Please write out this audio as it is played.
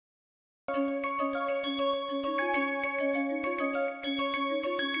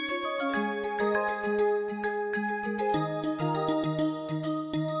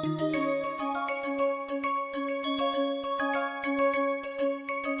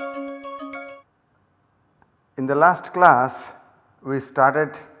In the last class we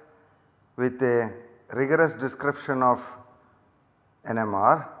started with a rigorous description of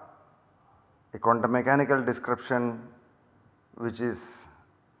NMR, a quantum mechanical description which is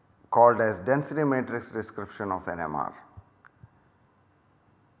called as density matrix description of NMR.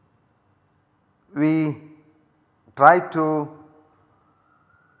 We tried to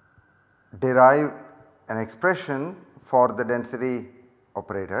derive an expression for the density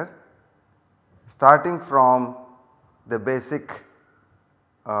operator starting from the basic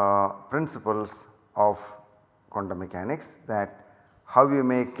principles of quantum mechanics, that how you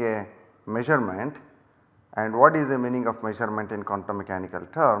make a measurement and what is the meaning of measurement in quantum mechanical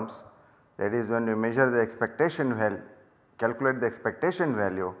terms. That is, when you measure the expectation value, calculate the expectation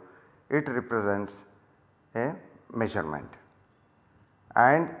value, it represents a measurement.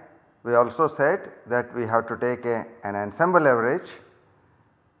 And we also said that we have to take an ensemble average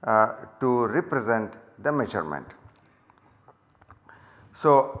to represent the measurement.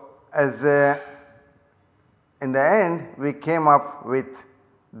 So, as in the end we came up with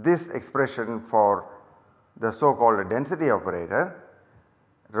this expression for the so called density operator,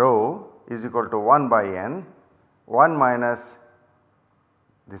 rho is equal to 1 by n, 1 minus,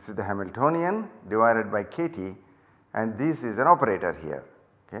 this is the Hamiltonian, divided by kT, and this is an operator here.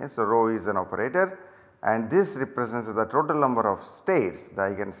 Okay. So, rho is an operator and this represents the total number of states, the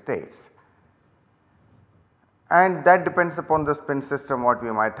eigenstates, and that depends upon the spin system what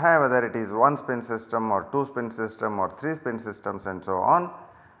we might have, whether it is 1 spin system or 2 spin system or 3 spin systems and so on,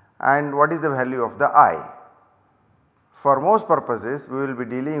 and what is the value of the I. For most purposes we will be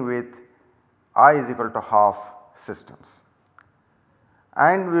dealing with I is equal to half systems,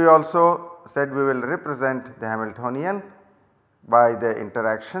 and we also said we will represent the Hamiltonian by the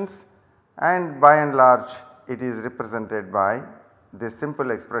interactions, and by and large it is represented by this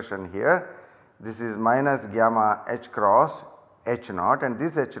simple expression here. This is minus gamma h cross h naught, and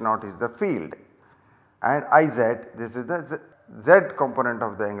this h naught is the field, and Iz, this is the z component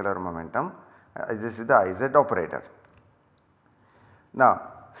of the angular momentum, this is the Iz operator. Now,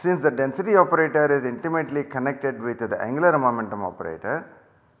 since the density operator is intimately connected with the angular momentum operator,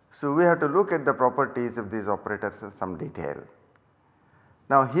 so we have to look at the properties of these operators in some detail.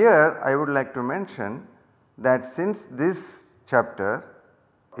 Now, here I would like to mention that since this chapter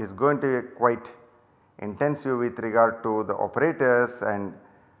is going to be quite intensive with regard to the operators and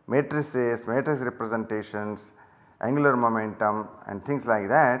matrices, matrix representations, angular momentum and things like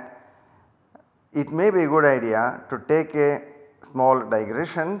that, it may be a good idea to take a small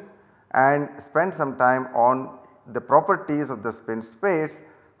digression and spend some time on the properties of the spin space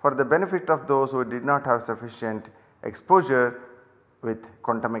for the benefit of those who did not have sufficient exposure with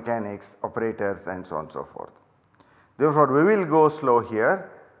quantum mechanics, operators and so on and so forth. Therefore, we will go slow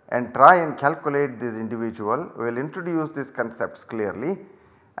here and try and calculate this individual. We will introduce these concepts clearly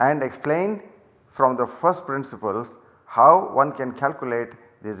and explain from the first principles how one can calculate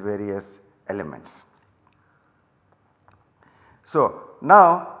these various elements. So,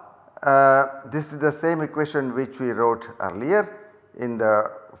 now this is the same equation which we wrote earlier in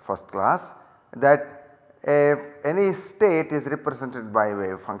the first class, that any state is represented by a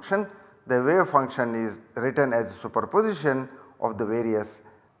wave function. The wave function is written as a superposition of the various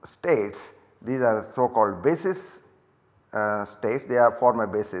states. These are so called basis states, they form a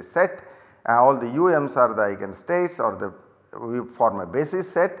basis set, all the UMs are the eigenstates, or we form a basis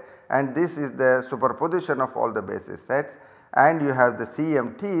set, and this is the superposition of all the basis sets, and you have the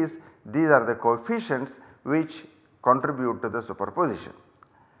CMTs, these are the coefficients which contribute to the superposition.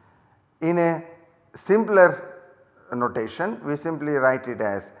 In a simpler notation we simply write it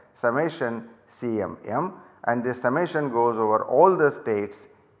as summation CMM, and this summation goes over all the states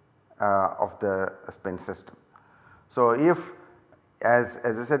of the spin system. So, if as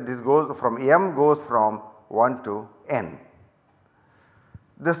I said, this goes from M goes from 1 to N.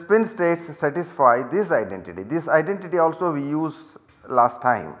 The spin states satisfy this identity. This identity also we used last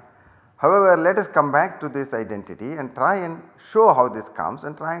time. However, let us come back to this identity and try and show how this comes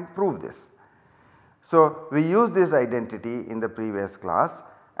and try and prove this. So, we used this identity in the previous class,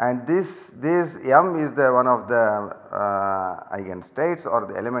 and this M is the one of the eigenstates or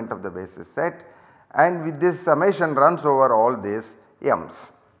the element of the basis set, and with this summation runs over all these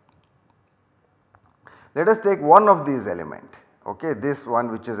M's. Let us take one of these element, okay, this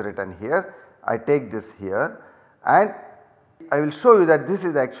one which is written here, I take this here and I will show you that this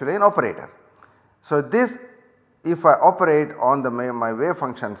is actually an operator. So, this if I operate on my wave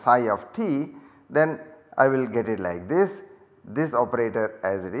function psi of t, then I will get it like this operator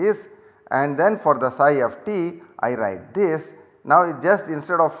as it is, and then for the psi of t I write this Now it just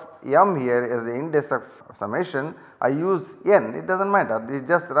instead of m here as the index of summation, I use n, it does not matter, it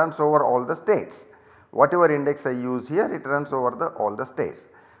just runs over all the states. Whatever index I use here, it runs over all the states.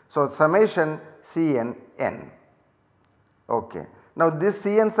 So summation Cn n. Okay. Now these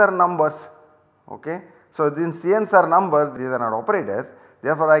Cn's are numbers. Okay. So these Cn's are numbers, these are not operators.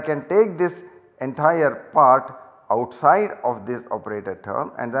 Therefore I can take this entire part outside of this operator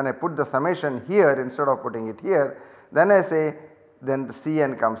term and then I put the summation here instead of putting it here. Then I say then the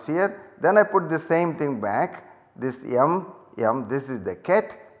Cn comes here, then I put the same thing back, this m, this is the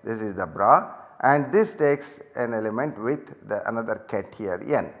ket, this is the bra, and this takes an element with the another ket here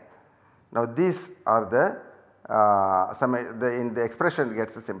n. Now these are in the expression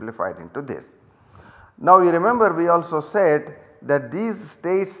gets simplified into this. Now you remember we also said that these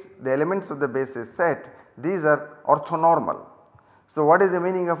states, the elements of the basis set, these are orthonormal. So what is the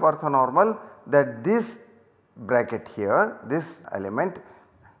meaning of orthonormal? That this bracket here, this element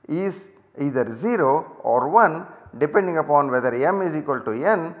is either 0 or 1 depending upon whether m is equal to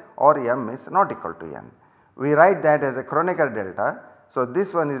n or m is not equal to n. We write that as a Kronecker delta. So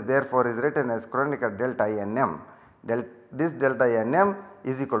this one is therefore is written as Kronecker delta nm. This delta nm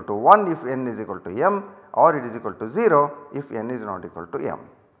is equal to 1 if n is equal to m, or it is equal to 0 if n is not equal to m.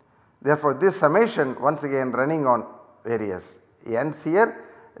 Therefore this summation once again running on various n's here,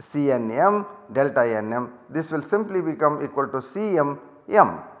 Cnm delta nm, this will simply become equal to Cm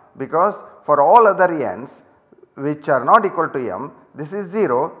m, because for all other n's which are not equal to m, this is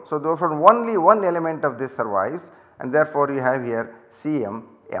 0. So therefore only one element of this survives, and therefore you have here Cm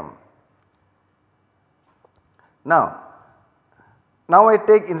m. Now I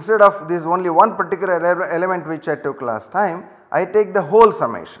take, instead of this only one particular element which I took last time, I take the whole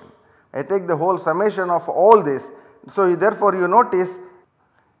summation. I take the whole summation of all this. So therefore you notice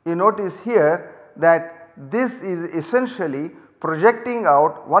here that this is essentially projecting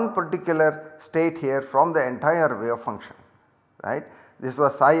out one particular state here from the entire wave function, right. This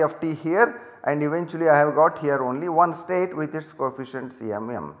was psi of t here, and eventually I have got here only one state with its coefficient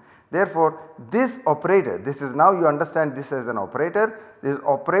Cmm. Therefore this operator, this is now you understand this as an operator, this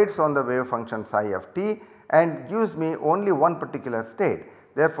operates on the wave function psi of t and gives me only one particular state.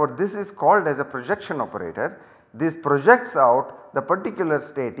 Therefore this is called as a projection operator. This projects out the particular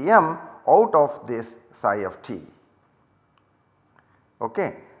state m out of this psi of t.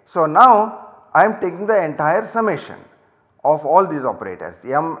 Okay. So now I am taking the entire summation of all these operators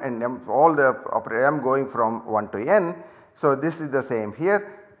m and m, all the m going from 1 to n. So this is the same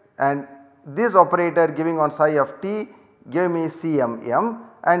here, and this operator giving on psi of t gave me Cm m,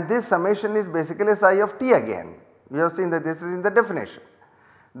 and this summation is basically psi of t again. We have seen that this is in the definition.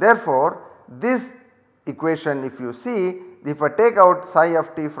 Therefore this equation, if you see, if I take out psi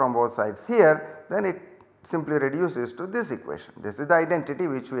of t from both sides here, then it simply reduces to this equation. This is the identity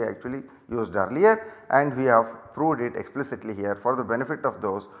which we actually used earlier, and we have proved it explicitly here for the benefit of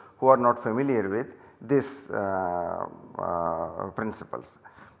those who are not familiar with these principles.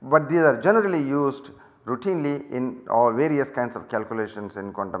 But these are generally used routinely in all various kinds of calculations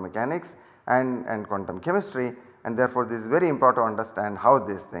in quantum mechanics and quantum chemistry, and therefore this is very important to understand how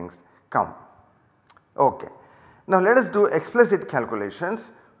these things come. Okay. Now let us do explicit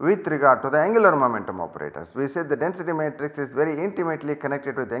calculations with regard to the angular momentum operators. We said the density matrix is very intimately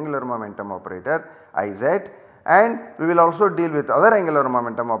connected with angular momentum operator Iz, and we will also deal with other angular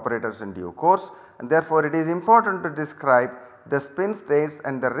momentum operators in due course, and therefore it is important to describe the spin states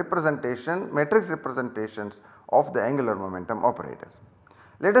and the representation, matrix representations of the angular momentum operators.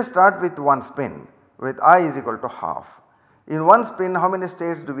 Let us start with one spin with I is equal to half. In one spin, how many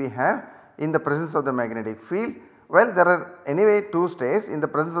states do we have in the presence of the magnetic field? Well, there are anyway 2 states. In the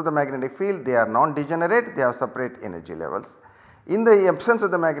presence of the magnetic field, they are non-degenerate, they have separate energy levels. In the absence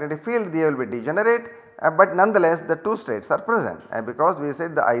of the magnetic field, they will be degenerate, but nonetheless the 2 states are present, because we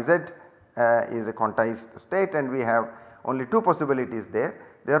said the Iz is a quantized state and we have only 2 possibilities there.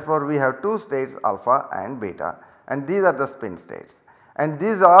 Therefore we have 2 states alpha and beta, and these are the spin states, and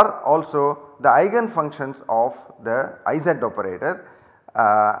these are also the eigenfunctions of the Iz operator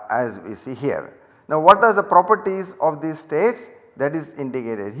as we see here. Now what are the properties of these states? That is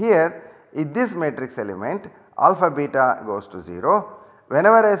indicated here. In this matrix element, alpha beta goes to 0.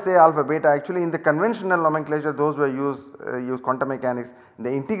 Whenever I say alpha beta, actually in the conventional nomenclature, those who use quantum mechanics in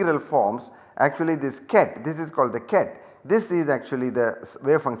the integral forms, actually this ket, this is called the ket. This is actually the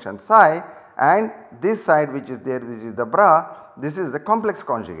wave function psi, and this side which is there, which is the bra, this is the complex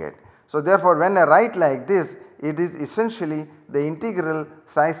conjugate. So therefore when I write like this, it is essentially the integral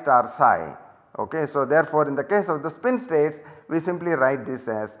psi star psi. Okay. So therefore in the case of the spin states, we simply write this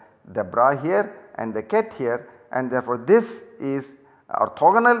as the bra here and the ket here, and therefore this is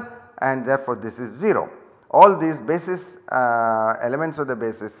orthogonal and therefore this is 0. All these basis elements of the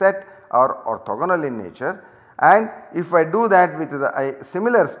basis set are orthogonal in nature, and if I do that with the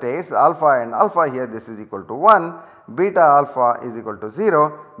similar states alpha and alpha, here this is equal to 1, beta alpha is equal to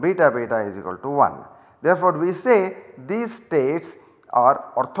 0, beta beta is equal to 1. Therefore, we say these states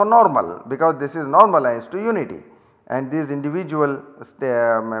are orthonormal because this is normalized to unity, and these individual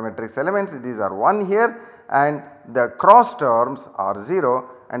matrix elements, these are 1 here and the cross terms are 0,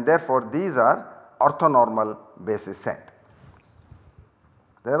 and therefore these are orthonormal basis set.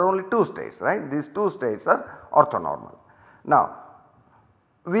 There are only 2 states, right, these 2 states are orthonormal. Now,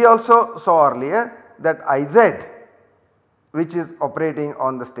 we also saw earlier that Iz which is operating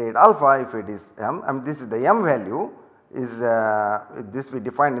on the state alpha, if it is m, I mean this is the m value, is this we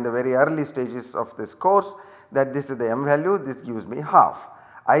defined in the very early stages of this course, that this is the m value, this gives me half.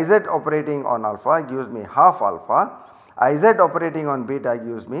 Iz operating on alpha gives me half alpha, Iz operating on beta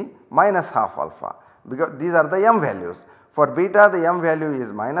gives me minus half alpha, because these are the m values. For beta the m value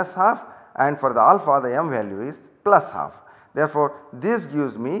is minus half, and for the alpha the m value is plus half. Therefore, this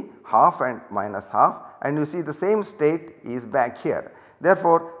gives me half and minus half, and you see the same state is back here.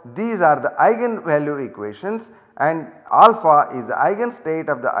 Therefore, these are the eigenvalue equations, and alpha is the eigenstate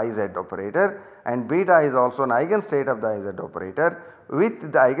of the Iz operator and beta is also an eigenstate of the Iz operator with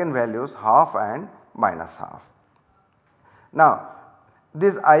the eigenvalues half and minus half. Now,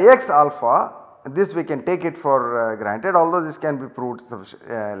 this Ix alpha, this we can take it for granted, although this can be proved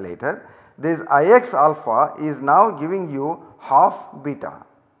later. This Ix alpha is now giving you half beta.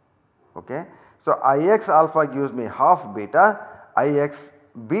 Okay. So, Ix alpha gives me half beta, Ix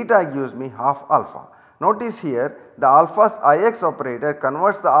beta gives me half alpha. Notice here the alpha's Ix operator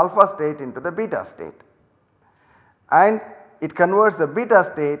converts the alpha state into the beta state, and it converts the beta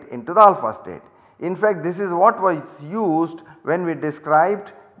state into the alpha state. In fact, this is what was used when we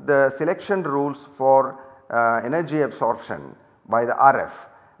described the selection rules for energy absorption by the RF.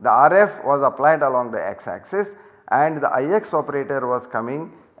 The RF was applied along the x axis and the Ix operator was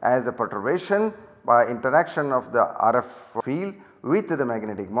coming as a perturbation by interaction of the RF field with the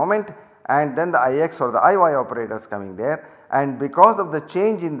magnetic moment, and then the Ix or the Iy operators coming there, and because of the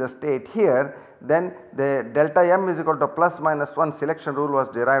change in the state here, then the delta m is equal to plus minus 1 selection rule was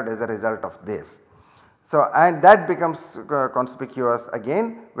derived as a result of this. So, and that becomes conspicuous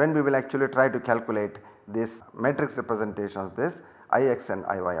again when we will actually try to calculate this matrix representation of this Ix and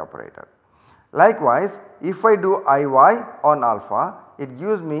Iy operator. Likewise, if I do Iy on alpha, it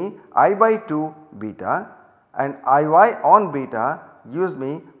gives me I by 2 beta, and Iy on beta gives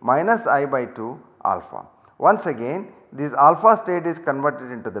me minus I by 2 alpha. Once again, this alpha state is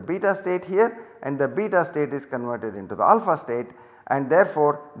converted into the beta state here, and the beta state is converted into the alpha state, and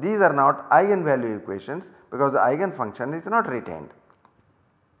therefore these are not eigenvalue equations because the eigenfunction is not retained.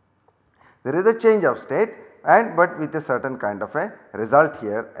 There is a change of state, and but with a certain kind of a result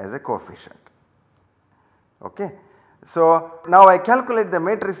here as a coefficient. Okay. So, now I calculate the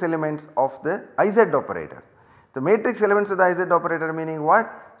matrix elements of the Iz operator. The matrix elements of the Iz operator meaning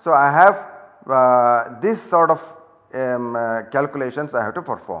what? So, I have this sort of calculations I have to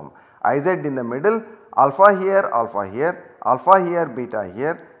perform. Iz in the middle, alpha here, beta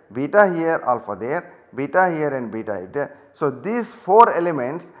here, alpha there, beta here and beta there. So, these 4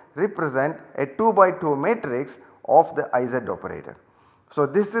 elements represent a 2 by 2 matrix of the Iz operator. So,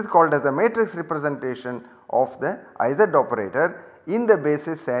 this is called as the matrix representation of the Iz operator in the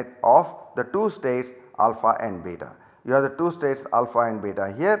basis set of the 2 states alpha and beta. You have the 2 states alpha and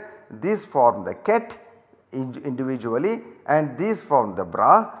beta here, these form the ket individually and these form the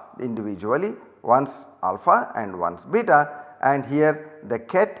bra individually, once alpha and once beta, and here the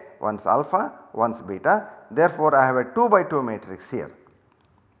ket once alpha once beta. Therefore, I have a 2 by 2 matrix here.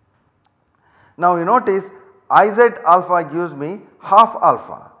 Now, you notice Iz alpha gives me half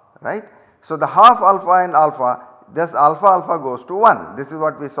alpha, right. So, the half alpha and alpha, thus alpha goes to 1, this is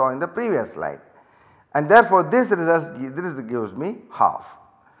what we saw in the previous slide, and therefore this gives me half.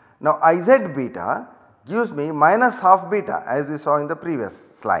 Now, Iz beta gives me minus half beta as we saw in the previous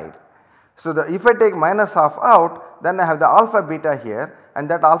slide. So, if I take minus half out, then I have the alpha beta here, and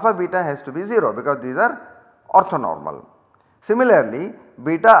that alpha beta has to be 0 because these are orthonormal. Similarly,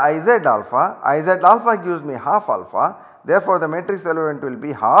 beta Iz alpha gives me half alpha, therefore the matrix element will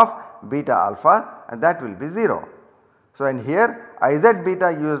be half beta alpha and that will be 0. So, and here Iz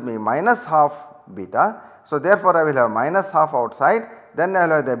beta gives me minus half beta, so therefore I will have minus half outside, then I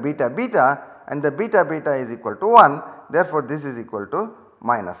will have the beta beta, and the beta beta is equal to 1, therefore this is equal to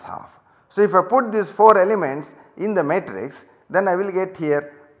minus half. So, if I put these 4 elements in the matrix, then I will get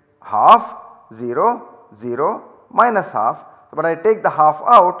here half, 0, 0, minus half, but I take the half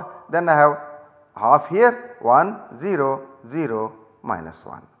out, then I have half here 1, 0, 0, minus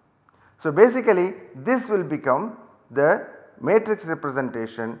 1. So basically this will become the matrix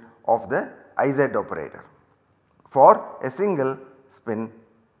representation of the Iz operator for a single spin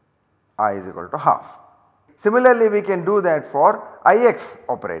I is equal to half. Similarly we can do that for Ix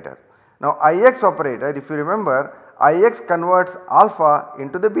operator. Now Ix operator, if you remember, Ix converts alpha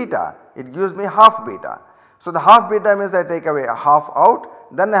into the beta, it gives me half beta. So the half beta means I take away a half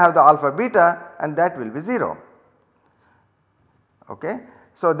out, then I have the alpha beta and that will be 0. Okay.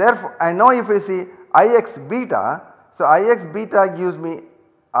 So therefore, and now if we see Ix beta, so Ix beta gives me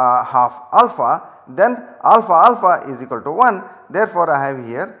half alpha, then alpha alpha is equal to 1, therefore I have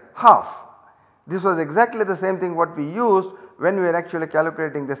here half. This was exactly the same thing what we used when we were actually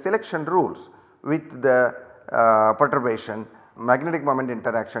calculating the selection rules with the perturbation, magnetic moment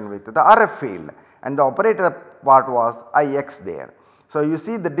interaction with the RF field, and the operator part was Ix there. So you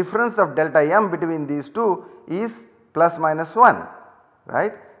see the difference of delta m between these two is plus minus 1,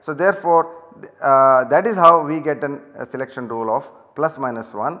 right. So therefore that is how we get a selection rule of plus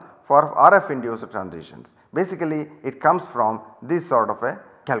minus 1 for RF induced transitions. Basically it comes from this sort of a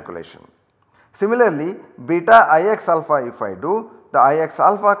calculation. Similarly beta Ix alpha, if I do, the Ix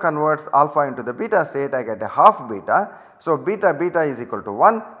alpha converts alpha into the beta state, I get a half beta. So beta beta is equal to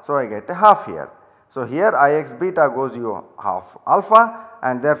 1, so I get a half here. So here Ix beta goes you half alpha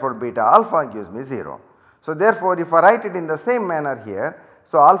and therefore beta alpha gives me 0. So therefore if I write it in the same manner here,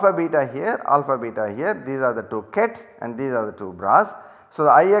 so alpha beta here, these are the two kets and these are the two bras. So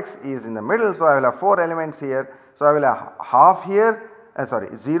the Ix is in the middle, so I will have 4 elements here. So I will have half here,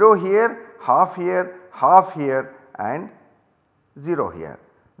 0 here, half here and 0 here.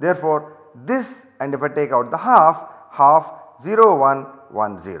 Therefore this, and if I take out the half 0 1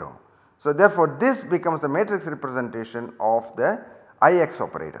 1 0. So therefore this becomes the matrix representation of the Ix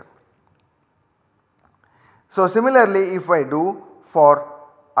operator. So similarly if I do for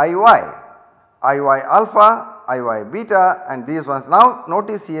Iy alpha, Iy beta and these ones, now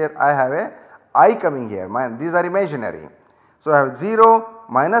notice here I have a I coming here, these are imaginary. So I have 0,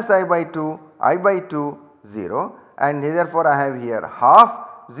 minus I by 2, 0 and therefore I have here half,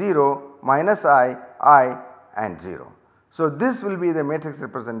 0, minus I and 0. So this will be the matrix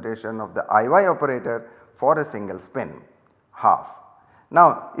representation of the Iy operator for a single spin, half.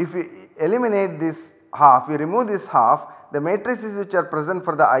 Now if we eliminate this half, we remove this half, the matrices which are present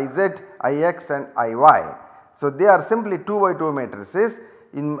for the Iz, Ix and Iy. So they are simply 2 by 2 matrices.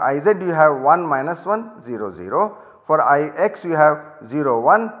 In Iz you have 1 minus 1 0 0, for Ix you have 0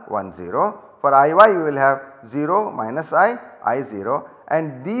 1 1 0, for Iy you will have 0 minus I 0,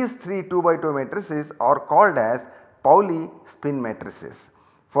 and these 3 2 by 2 matrices are called as Pauli spin matrices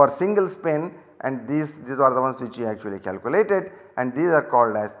for single spin, and these are the ones which we actually calculated, and these are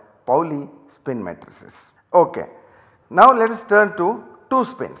called as Pauli spin matrices. Okay. Now let us turn to 2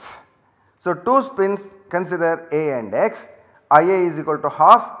 spins. So 2 spins, consider A and X, Ia is equal to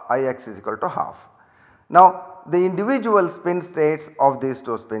half, Ix is equal to half. Now the individual spin states of these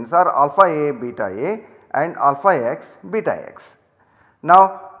 2 spins are alpha A beta A and alpha X beta X.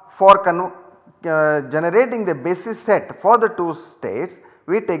 Now for generating the basis set for the 2 states,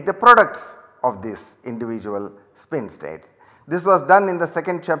 we take the products of these individual spin states. This was done in the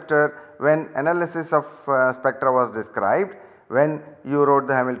second chapter when analysis of spectra was described. When you wrote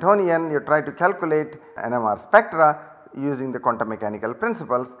the Hamiltonian, you try to calculate NMR spectra using the quantum mechanical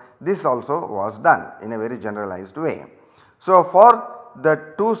principles. This also was done in a very generalized way. So for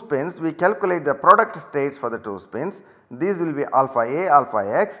the 2 spins, we calculate the product states for the 2 spins. These will be alpha A alpha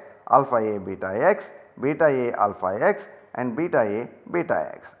X, alpha A beta X, beta A alpha X and beta A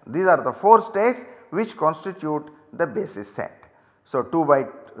beta X. These are the 4 states which constitute the basis set. So 2 by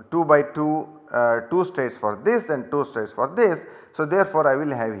 2 states for this and 2 states for this. So therefore I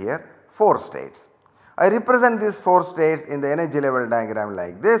will have here 4 states. I represent these 4 states in the energy level diagram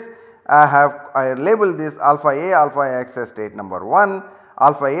like this. I label this alpha A X as state number 1,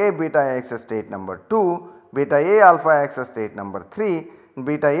 alpha A beta X as state number 2, beta A alpha X as state number 3,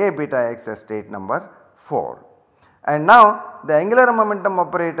 beta A beta X as state number 4. And now the angular momentum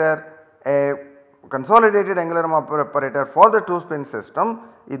operator, a consolidated angular momentum operator for the 2 spin system,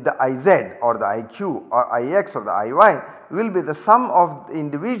 is the Iz or the Iq or Ix or the Iy will be the sum of the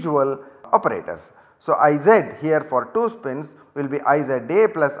individual operators. So Iz here for 2 spins will be Iza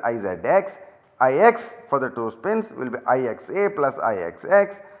plus Izx, Ix for the 2 spins will be Ixa plus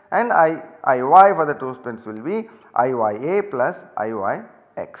Ixx, and Iy for the 2 spins will be Iya plus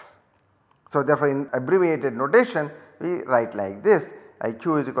Iyx. So therefore in abbreviated notation we write like this: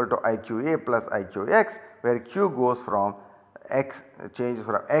 IQ is equal to IQA plus IQX, where Q goes from X, changes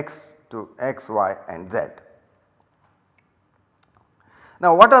from X to X, Y and Z.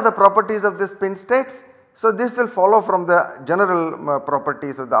 Now what are the properties of the spin states? So this will follow from the general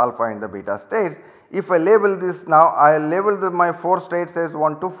properties of the alpha and the beta states. If I label this now, I label my 4 states as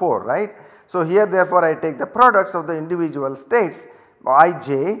 1 to 4, right. So here therefore I take the products of the individual states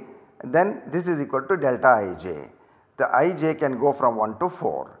Ij, then this is equal to delta Ij. The Ij can go from 1 to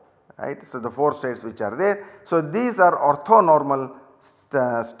 4, right. So the 4 states which are there. So these are orthonormal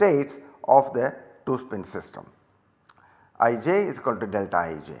states of the 2 spin system. Ij is equal to delta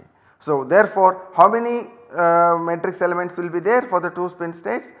Ij. So therefore how many matrix elements will be there for the 2 spin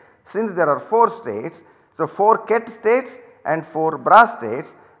states? Since there are 4 states, so 4 ket states and 4 bra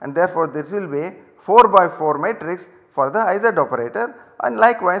states, and therefore this will be 4 by 4 matrix for the Iz operator, and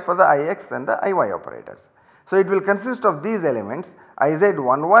likewise for the Ix and the Iy operators. So it will consist of these elements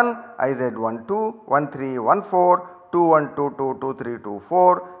Iz11, Iz12, 13, 14, 2122,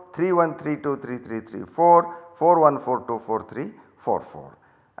 2324, 3132, 3334, 4142, 4344,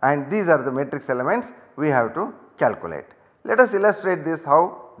 and these are the matrix elements we have to calculate. Let us illustrate this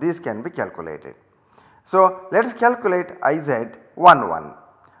how these can be calculated. So let us calculate Iz11.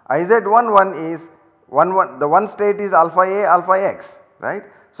 Iz11 is the one state is alpha A, alpha X, right.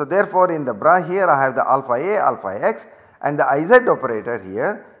 So therefore in the bra here I have the alpha A, alpha X, and the Iz operator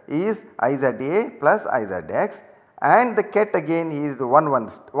here is Iza plus Izx, and the ket again is the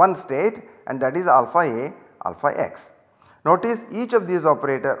one state, and that is alpha A, alpha X. Notice each of these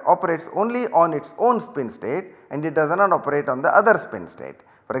operator operates only on its own spin state and it does not operate on the other spin state.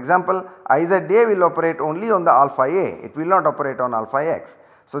 For example, Iza will operate only on the alpha A, it will not operate on alpha X.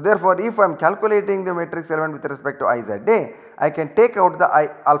 So therefore if I am calculating the matrix element with respect to Iza, I can take out the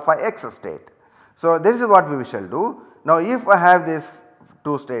alpha X state. So this is what we shall do. Now if I have these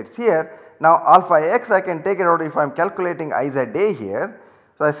 2 states here, now alpha X I can take it out if I am calculating Iza here.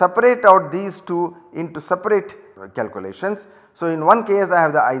 So I separate out these 2 into separate calculations. So in one case I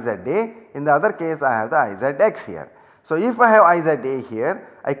have the Iza, in the other case I have the Izx here. So if I have Iza here,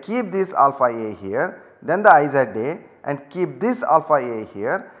 I keep this alpha A here, then the Iza and keep this alpha A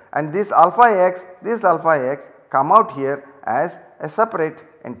here, and this alpha X come out here as a separate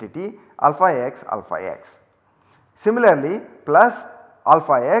entity alpha X. Similarly plus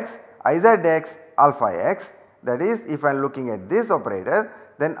alpha X, Izx, alpha X, that is if I am looking at this operator,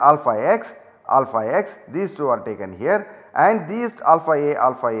 then alpha X, these 2 are taken here, and these alpha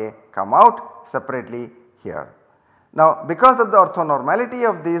A come out separately here. Now because of the orthonormality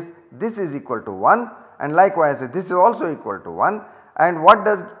of this is equal to 1, and likewise this is also equal to 1, and what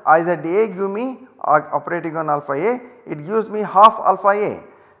does Iza give me operating on alpha A? It gives me half alpha A.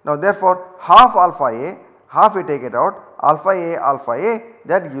 Now therefore half alpha A, half we take it out, alpha A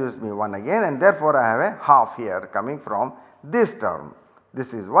that gives me 1 again, and therefore I have a half here coming from this term.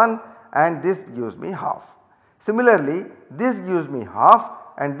 This is 1 and this gives me half. Similarly this gives me half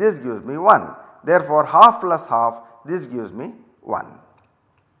and this gives me 1. Therefore half plus half, this gives me 1.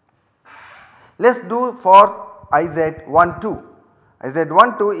 Let us do for Iz12.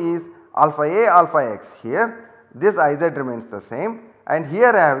 Iz12 is alpha A, alpha X here, this Iz remains the same, and here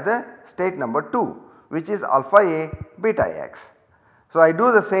I have the state number 2 which is alpha A, beta X. So I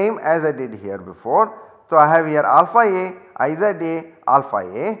do the same as I did here before. So I have here alpha A, Iza alpha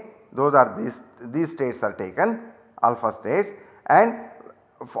A, those are these states are taken, alpha states, and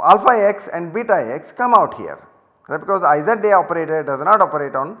alpha X and beta X come out here, right, because the Iza operator does not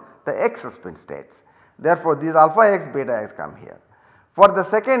operate on the X spin states. Therefore these alpha X, beta X come here. For the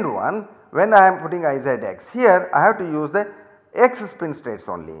second one, when I am putting Izx here, I have to use the X spin states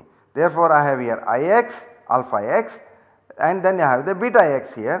only. Therefore I have here Ix, alpha X, and then I have the beta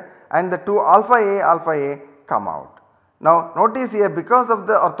X here, and the 2 alpha A come out. Now notice here, because of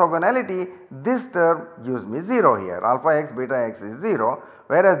the orthogonality, this term gives me 0 here, alpha X, beta X is 0,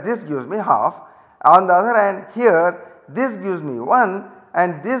 whereas this gives me half. On the other hand here, this gives me 1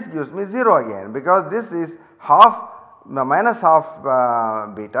 and this gives me 0 again, because this is half minus half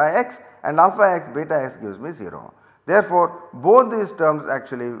beta X, and alpha X, beta X gives me 0. Therefore both these terms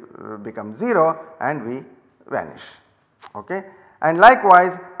actually become 0 and we vanish. Okay. And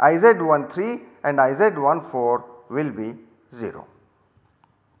likewise Iz13 and Iz14 will be 0.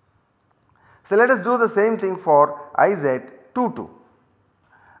 So let us do the same thing for Iz22.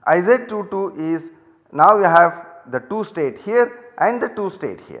 Iz22 is, now we have the 2 state here and the 2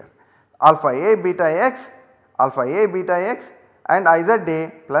 state here, alpha A, beta X, and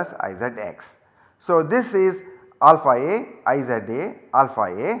Iza plus Izx. So this is alpha A, Iza alpha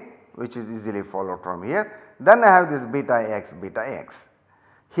A, which is easily followed from here. Then I have this beta X,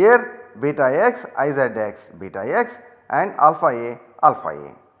 Here beta x, Izx, beta x and alpha A, alpha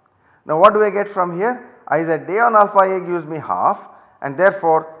A. Now what do I get from here? Iza on alpha A gives me half, and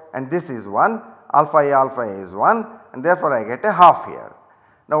therefore, and this is 1, alpha A is 1, and therefore I get a half here.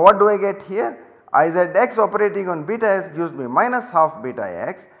 Now what do I get here? Izx operating on beta x gives me minus half beta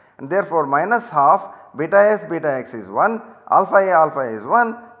x, and therefore minus half beta x is 1, alpha A is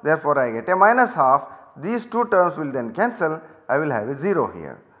 1, therefore I get a minus half. These two terms will then cancel, I will have a 0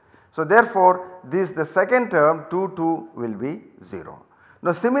 here. So therefore this the second term 2 2 will be 0.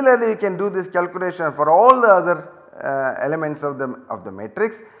 Now similarly you can do this calculation for all the other elements of the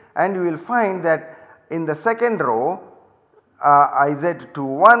matrix, and you will find that in the second row Iz 2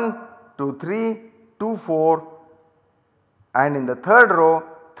 1, 2 3, 2 4, and in the third row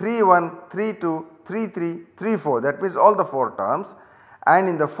 3 1, 3 2, 3 3, 3 4, that means all the 4 terms, and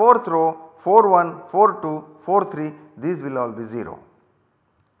in the fourth row 4 1, 4 2, 4 3, these will all be 0.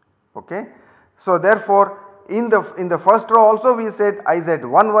 Okay. So therefore in the first row also we said Iz 1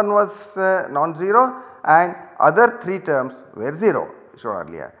 1 was non-zero and other 3 terms were 0 shown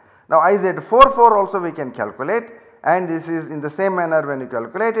earlier. Now Iz 4 4 also we can calculate, and this is in the same manner when you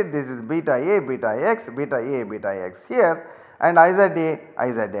calculate it, this is beta A, beta x, beta A, beta x here, and Iz A,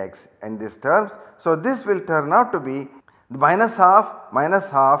 Izx in these terms. So this will turn out to be minus half,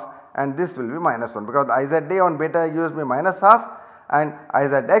 and this will be minus 1, because Iz A on beta gives me minus half and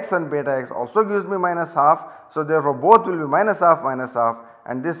Izx on beta x also gives me minus half. So therefore both will be minus half,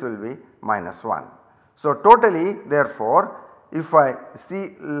 and this will be minus 1. So totally therefore if I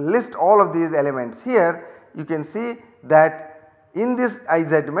list all of these elements here, you can see that in this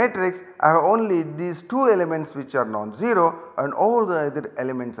Iz matrix I have only these 2 elements which are non-zero, and all the other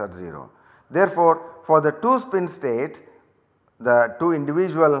elements are 0. Therefore for the 2 spin states, the 2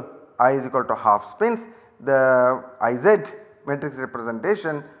 individual I is equal to half spins, the Iz matrix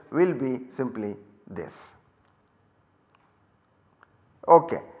representation will be simply this.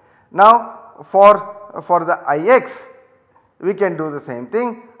 Okay. Now for the Ix we can do the same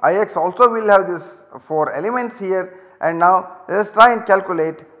thing. Ix also will have these 4 elements here, and now let us try and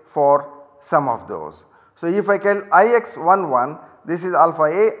calculate for some of those. So if I calculate Ix 1 1, this is alpha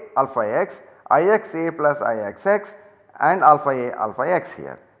A, alpha x, Ix A plus Ixx and alpha A, alpha x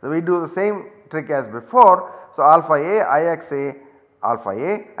here. So we do the same trick as before. So alpha A, Ix A, alpha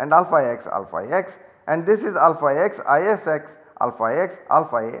A and alpha x, and this is alpha x, Isx, alpha x,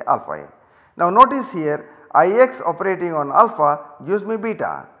 alpha A, alpha A. Now notice here Ix operating on alpha gives me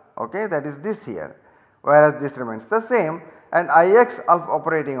beta, okay, that is this here, whereas this remains the same, and Ix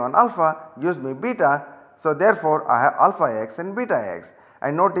operating on alpha gives me beta. So therefore I have alpha x and beta x,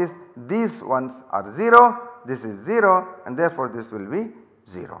 and notice these ones are 0, this is 0, and therefore this will be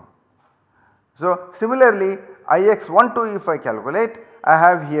 0. So similarly Ix 1 2 if I calculate, I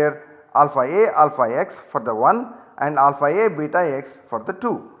have here alpha A, alpha x for the 1 and alpha A, beta x for the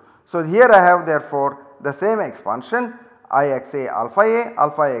 2. So here I have therefore the same expansion Ixa A,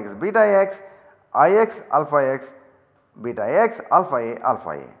 alpha x, beta x, Ix alpha x, beta x, alpha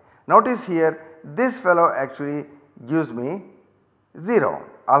A. Notice here this fellow actually gives me 0,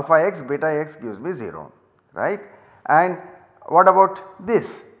 alpha x, beta x gives me 0, right. And what about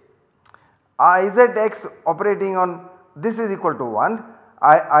this? Izx operating on this is equal to 1,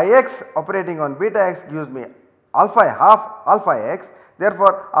 Ix operating on beta x gives me alpha half alpha x,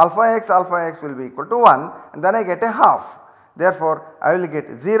 therefore alpha x will be equal to 1, and then I get a half. Therefore I will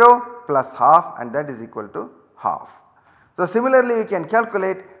get 0 plus half, and that is equal to half. So similarly you can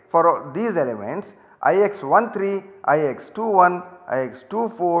calculate for these elements Ix 1 3, Ix 2 1, Ix 2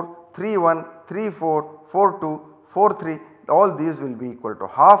 4, 3 1, 3 4, 4 2, 4 3, all these will be equal to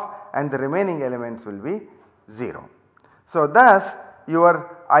half, and the remaining elements will be 0. So thus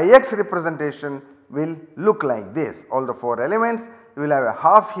your Ix representation will look like this, all the 4 elements, you will have a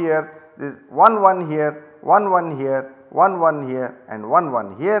half here, this 1 1 here, 1 1 here, 1 1 here and 1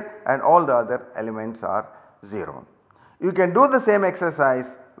 1 here, and all the other elements are 0. You can do the same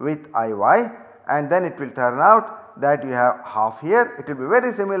exercise with Iy, and then it will turn out that you have half here. It will be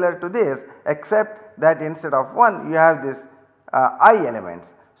very similar to this, except that instead of 1 you have this I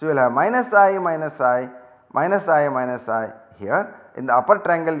elements. So you will have minus I, minus I, minus I, minus I here. In the upper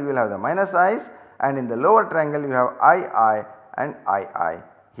triangle you will have the minus i's, and in the lower triangle you have I and I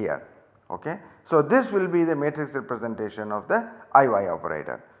here. Okay. So this will be the matrix representation of the Iy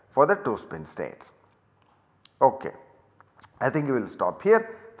operator for the 2 spin states. Okay. I think we will stop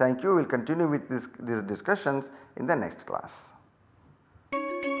here. Thank you. We will continue with these discussions in the next class.